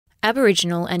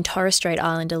Aboriginal and Torres Strait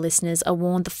Islander listeners are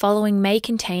warned the following may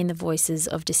contain the voices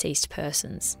of deceased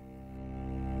persons.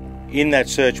 In that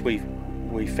search we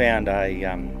found a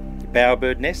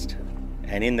bowerbird nest,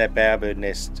 and in that bowerbird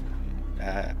nest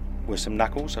were some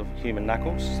knuckles of human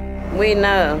knuckles. We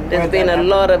know there's been a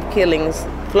lot of killings.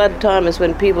 Flood time is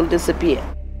when people disappear.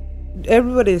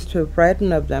 Everybody is too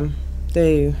frightened of them.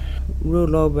 They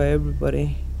rule over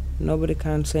everybody. Nobody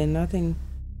can say nothing.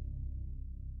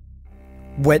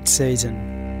 Wet season,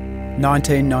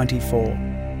 1994,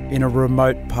 in a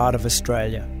remote part of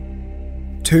Australia.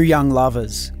 Two young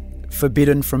lovers,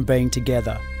 forbidden from being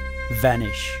together,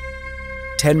 vanish.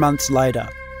 10 months later,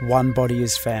 one body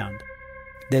is found.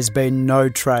 There's been no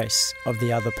trace of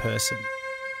the other person.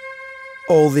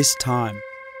 All this time,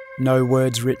 no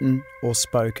words written or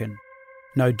spoken,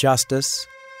 no justice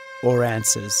or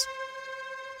answers.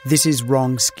 This is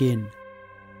Wrong Skin,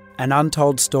 an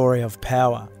untold story of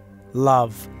power,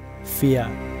 love, fear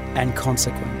and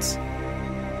consequence.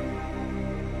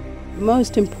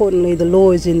 Most importantly, the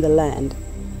law is in the land.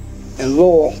 And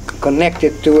law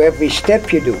connected to every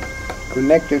step you do,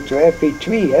 connected to every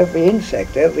tree, every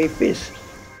insect, every fish.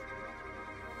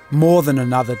 More than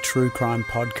another true crime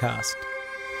podcast.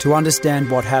 To understand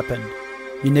what happened,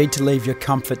 you need to leave your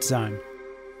comfort zone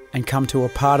and come to a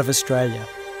part of Australia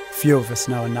few of us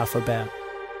know enough about.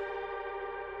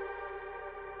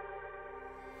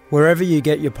 Wherever you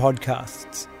get your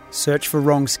podcasts, search for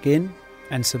Wrong Skin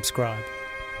and subscribe.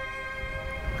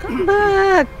 Come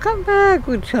back,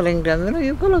 we're telling them,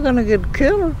 you're going to get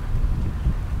killed.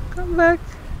 Come back.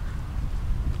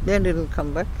 Then it'll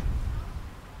come back.